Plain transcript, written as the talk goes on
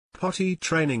Potty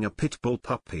training a Pitbull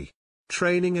puppy.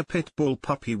 Training a Pitbull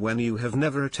puppy when you have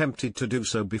never attempted to do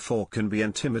so before can be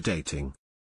intimidating.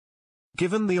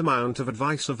 Given the amount of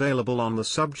advice available on the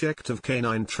subject of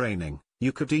canine training,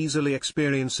 you could easily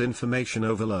experience information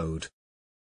overload.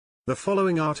 The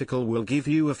following article will give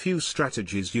you a few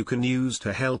strategies you can use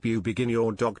to help you begin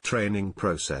your dog training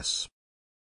process.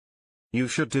 You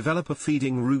should develop a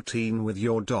feeding routine with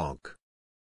your dog.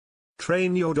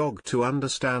 Train your dog to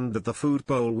understand that the food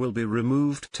bowl will be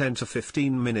removed 10 to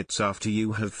 15 minutes after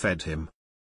you have fed him.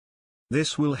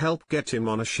 This will help get him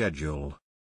on a schedule.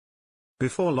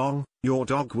 Before long, your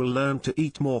dog will learn to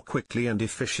eat more quickly and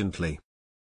efficiently.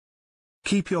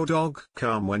 Keep your dog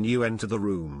calm when you enter the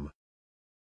room.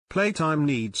 Playtime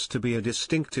needs to be a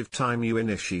distinctive time you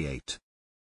initiate.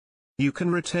 You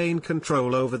can retain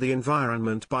control over the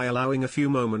environment by allowing a few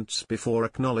moments before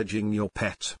acknowledging your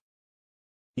pet.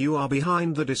 You are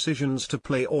behind the decisions to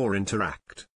play or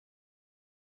interact.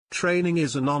 Training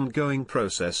is an ongoing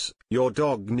process. Your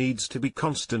dog needs to be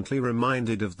constantly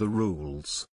reminded of the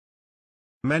rules.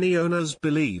 Many owners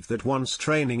believe that once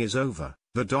training is over,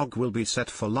 the dog will be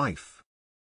set for life.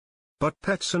 But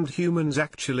pets and humans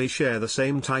actually share the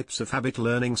same types of habit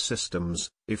learning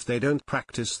systems. If they don't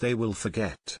practice, they will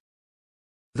forget.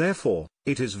 Therefore,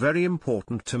 it is very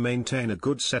important to maintain a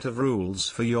good set of rules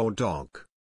for your dog.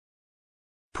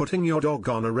 Putting your dog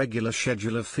on a regular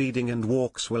schedule of feeding and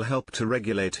walks will help to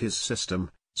regulate his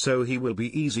system, so he will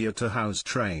be easier to house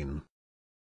train.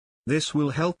 This will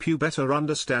help you better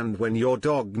understand when your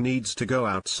dog needs to go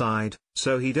outside,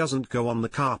 so he doesn't go on the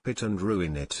carpet and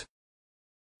ruin it.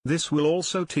 This will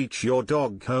also teach your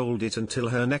dog hold it until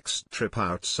her next trip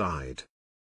outside.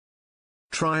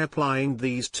 Try applying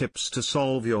these tips to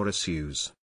solve your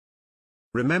issues.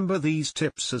 Remember these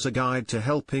tips as a guide to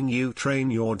helping you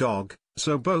train your dog,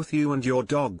 so both you and your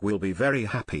dog will be very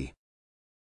happy.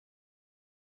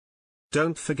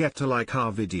 Don't forget to like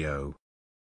our video.